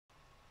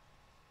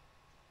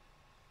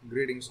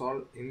Greetings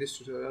all. In this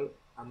tutorial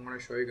I'm going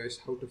to show you guys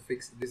how to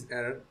fix this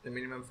error, the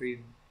minimum free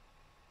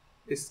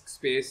disk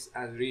space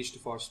as reached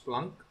for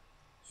Splunk.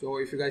 So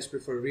if you guys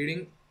prefer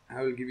reading,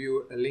 I will give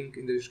you a link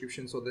in the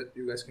description so that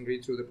you guys can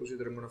read through the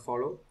procedure I'm going to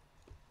follow.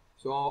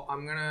 So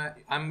I'm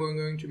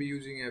going to be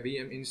using a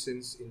VM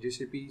instance in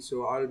GCP,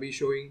 so I'll be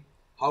showing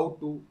how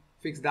to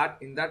fix that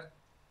in that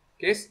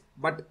case,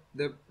 but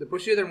the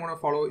procedure I'm going to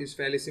follow is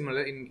fairly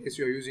similar in case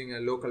you're using a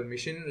local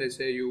machine. Let's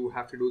say you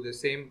have to do the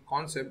same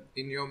concept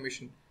in your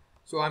machine.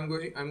 So I'm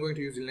going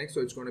to use Linux,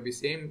 so it's going to be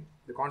same.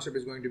 The concept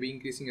is going to be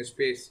increasing a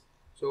space.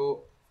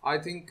 So I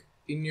think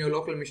in your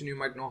local machine you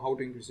might know how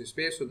to increase the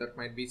space, so that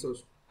might be so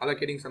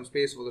allocating some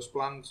space for the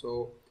Splunk.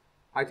 So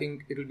I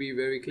think it will be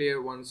very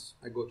clear once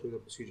I go through the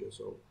procedure.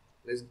 So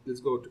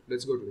let's go to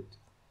it.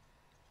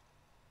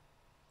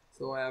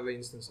 So I have an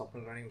instance up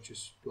and running, which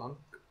is Splunk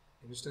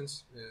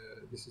instance.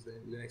 This is the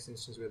Linux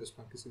instance where the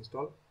Splunk is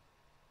installed.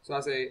 So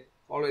as I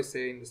always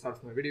say in the start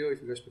of my video,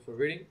 if you guys prefer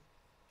reading,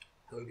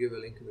 I will give a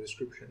link in the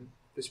description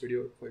of this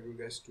video for you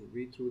guys to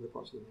read through the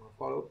process I'm going to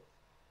follow.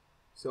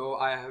 So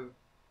I have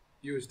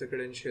used the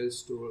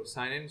credentials to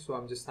sign in, so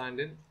I'm just signed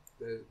in.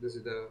 This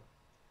is the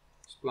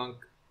Splunk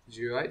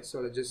GUI. So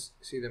let's just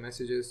see the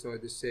messages. So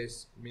this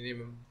says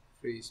minimum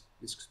free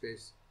disk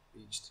space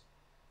reached,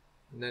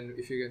 and then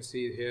if you can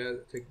see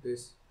here, click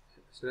this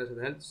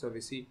health. So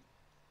we see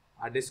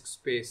our disk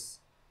space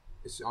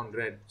is on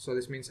red, so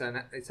this means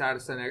it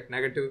has a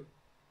negative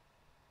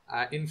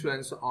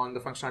influence on the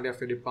functionality of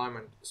your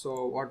deployment.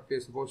 So what we're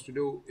supposed to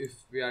do, if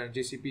we are in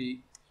GCP,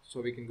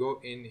 so we can go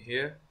in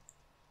here,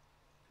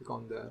 click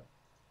on the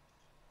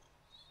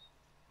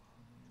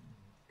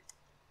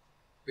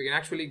we can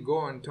actually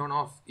go and turn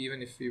off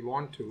even if we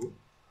want to.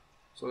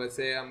 So let's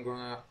say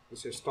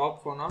let's say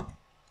stop for now,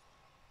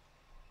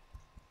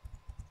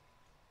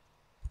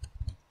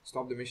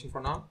 stop the mission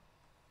for now.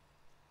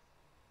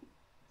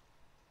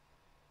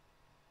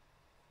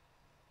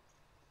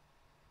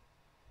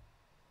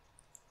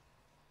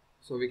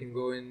 So we can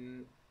go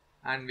in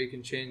and we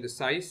can change the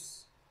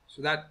size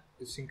so that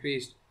it's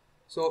increased.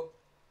 So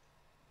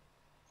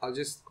I'll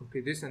just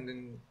complete this, and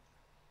then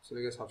so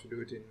you guys have to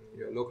do it in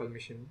your local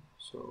machine.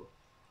 So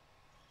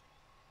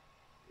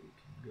we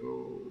can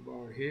go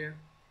about here.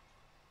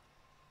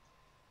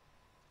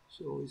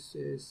 So it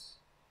says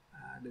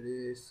add a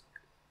disk.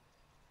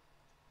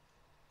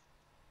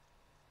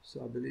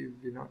 So I believe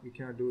we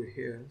cannot do it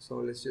here. So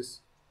let's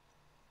just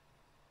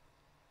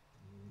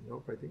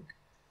nope, I think.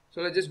 So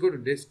let's just go to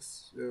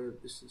disks.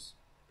 This is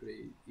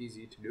pretty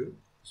easy to do.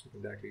 So you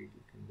can directly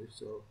click on this.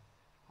 So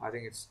I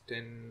think it's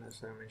 10,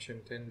 as I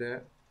mentioned, 10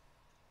 there.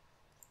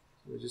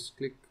 So just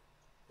click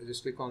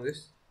on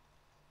this.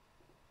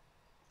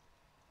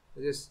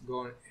 Just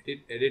go and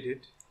edit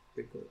it.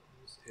 Click on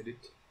this,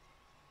 edit.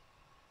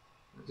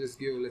 Just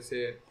give, let's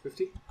say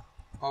 50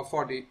 or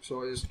 40.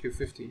 So I'll just give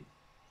 50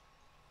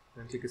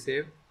 and click a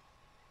save.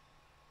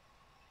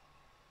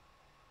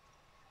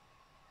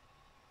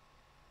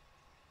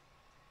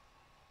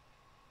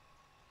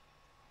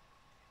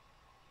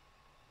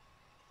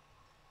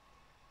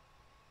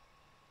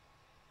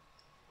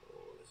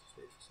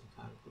 Wait for some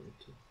time for it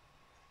to.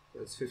 So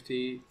it's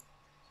 50.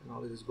 So now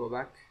let's just go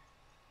back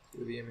to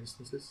the VM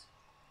instances.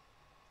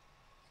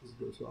 Let's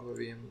go to our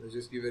VM. Let's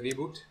just give a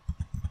reboot.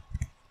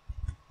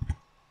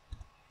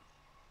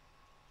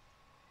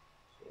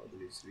 So I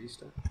believe it's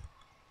restart.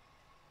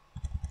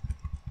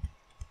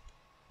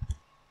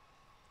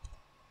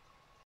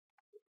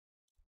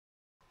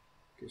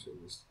 Okay, so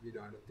this I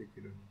don't think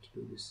we don't need to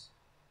do this.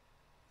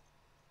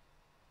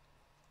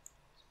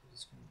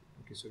 So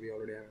okay, so we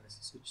already have an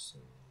SSH. So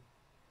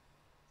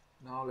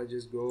now let's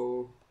just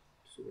go.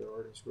 So we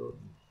already scrolled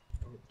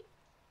out.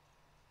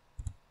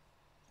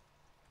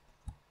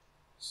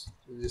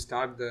 We'll just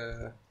start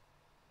the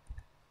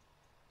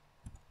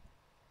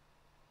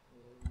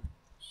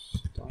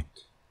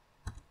start.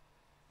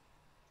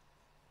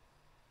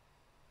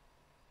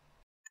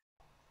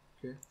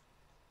 Okay.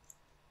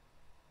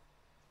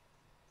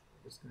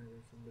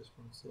 Disconnected from this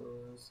one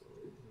server, so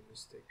it was a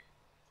mistake.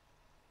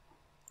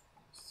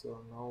 So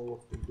now what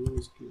we'll do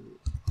is give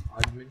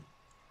admin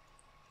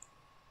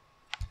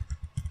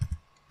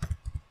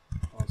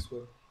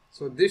password.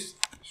 So this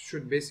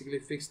should basically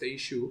fix the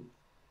issue.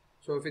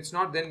 So if it's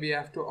not, then we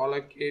have to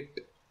allocate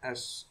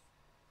as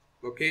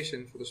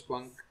location for the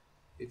Splunk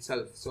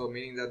itself. So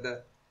meaning that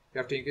you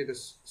have to increase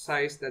the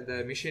size that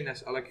the machine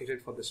has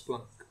allocated for the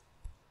Splunk.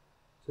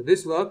 So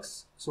this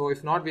works. So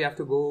if not, we have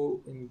to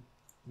go in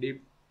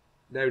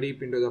dive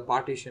deep into the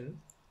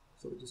partition.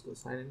 So we just go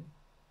sign in.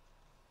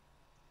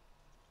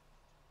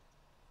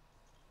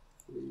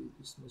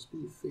 This must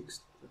be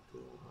fixed, but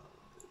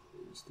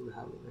we still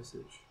have a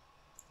message.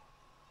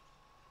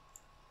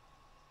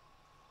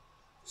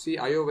 See,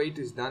 IO wait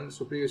is done.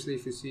 So previously,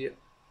 if you see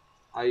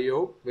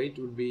IO wait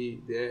would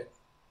be there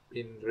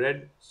in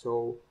red.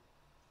 So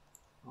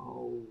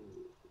now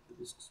the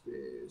disk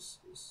space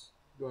is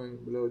going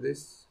below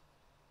this.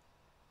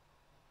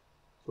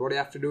 So what you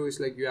have to do is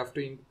like you have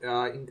to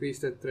increase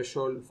the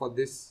threshold for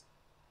this.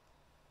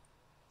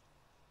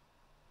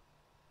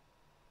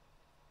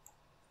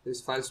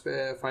 this file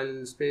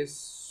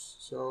space.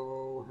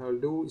 So what I'll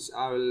do is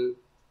I will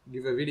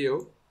give a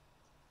video,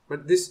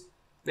 but this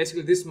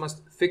basically this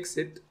must fix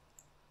it.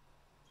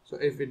 So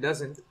if it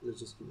doesn't, let's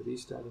just give a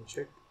restart and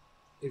check.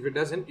 If it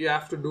doesn't, you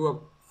have to do a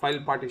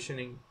file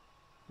partitioning,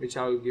 which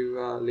I will give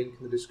a link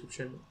in the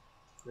description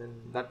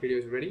when that video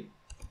is ready.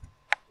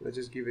 Let's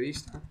just give a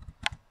restart.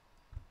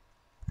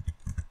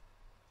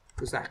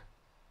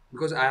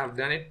 Because I have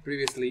done it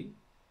previously.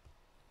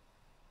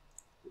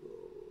 So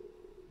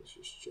let's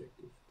just check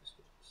if this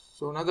works.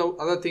 So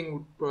another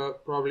thing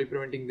probably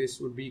preventing this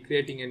would be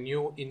creating a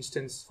new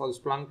instance for the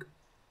Splunk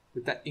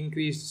with the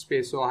increased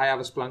space. So I have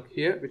a Splunk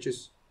here, which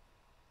is,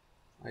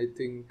 I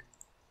think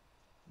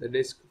the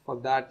disk for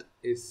that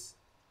is,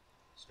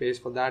 space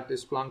for that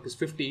is Splunk is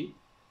 50.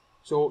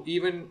 So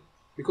even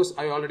because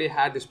I already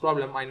had this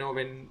problem, I know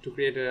when to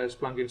create a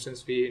Splunk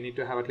instance we need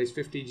to have at least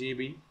 50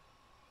 GB.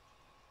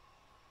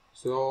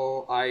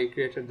 So I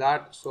created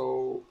that,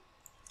 so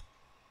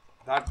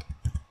that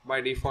by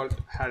default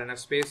had enough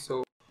space,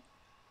 so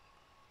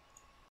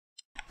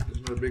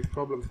there's no big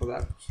problem for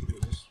that. So we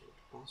just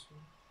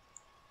password,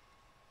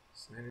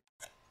 sign it.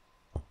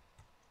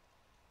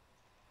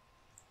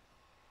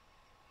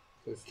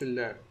 So it's still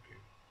there. Okay.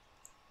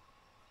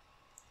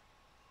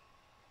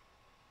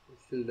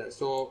 It's still there.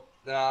 So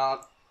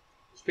the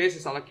space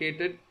is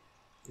allocated.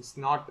 It's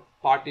not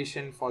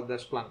partitioned for the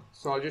Splunk.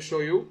 So I'll just show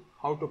you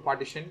how to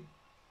partition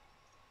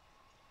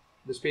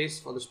the space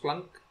for the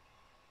Splunk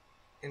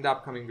in the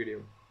upcoming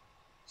video.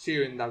 See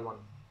you in that one.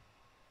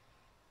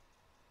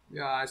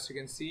 Yeah, as you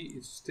can see,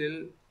 it's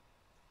still,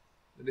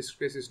 the disk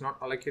space is not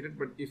allocated,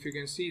 but if you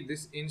can see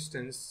this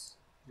instance,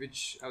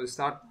 which I will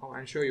start now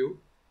and show you,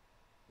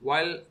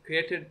 while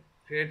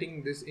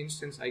creating this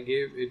instance, I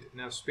gave it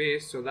enough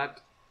space so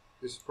that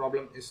this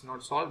problem is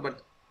not solved.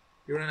 But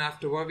you don't have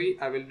to worry,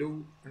 I will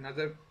do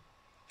another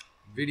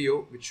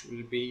video which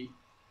will be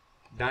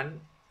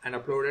done and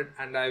uploaded,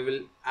 and I will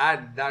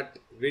add that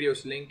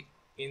video's link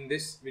in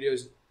this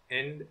video's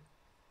end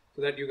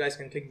so that you guys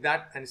can click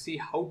that and see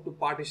how to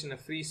partition a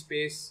free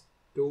space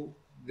to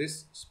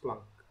this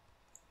Splunk.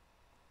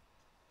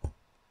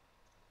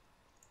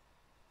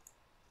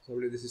 So I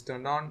believe this is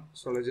turned on,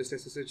 so let's just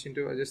SSH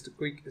into just a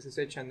quick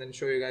SSH and then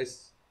show you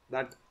guys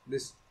that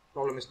this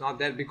problem is not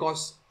there,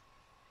 because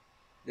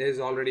there is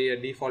already a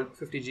default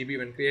 50 GB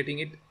when creating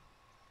it.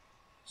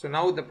 So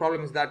now the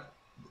problem is that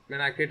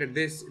when I created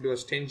this, it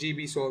was 10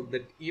 GB, so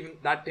that even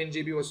that 10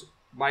 GB was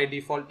by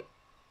default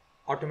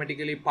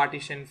automatically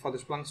partitioned for the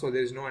Splunk, so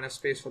there is no enough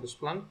space for the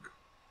Splunk.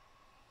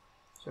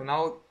 So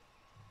now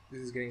this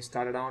is getting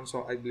started on,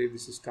 so I believe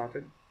this is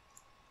started.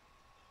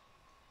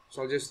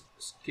 So I'll just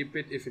skip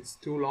it if it's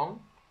too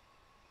long.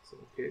 So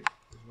okay,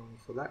 there's no need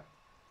for that.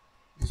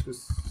 This was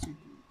CPU.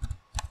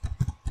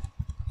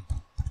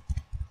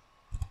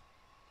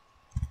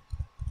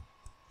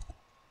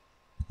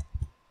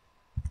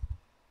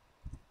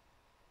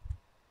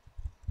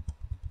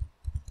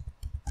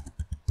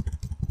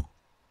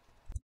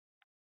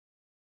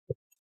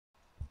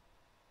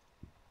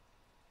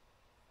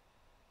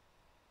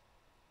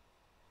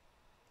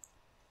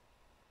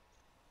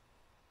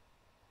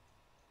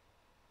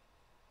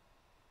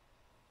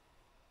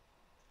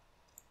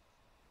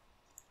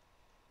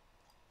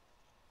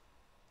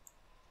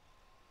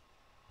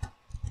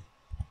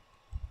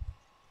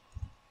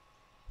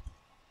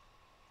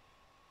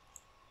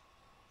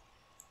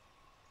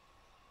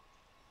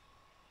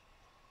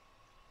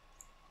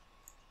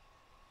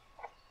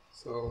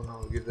 So now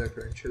I'll give the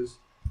credentials.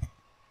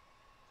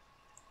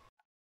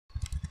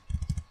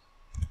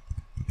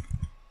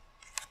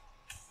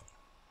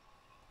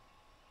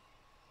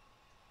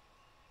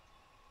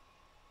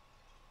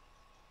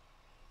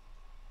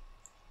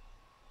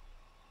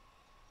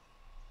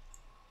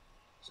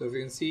 So if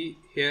you can see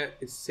here,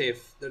 it's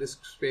safe, the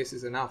disk space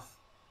is enough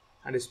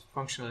and is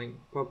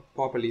functioning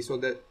properly. So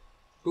the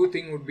two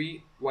thing would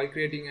be, while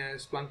creating a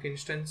Splunk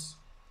instance,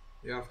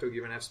 you have to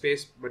give enough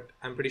space, but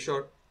I'm pretty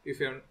sure if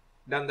you haven't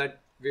done that,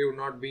 we would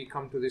not be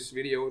come to this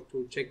video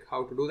to check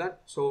how to do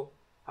that. So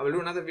I will do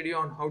another video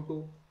on how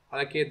to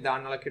allocate the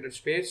unallocated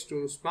space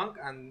to Splunk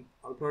and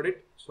upload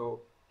it.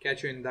 So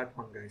catch you in that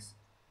one, guys.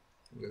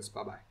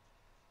 Bye bye.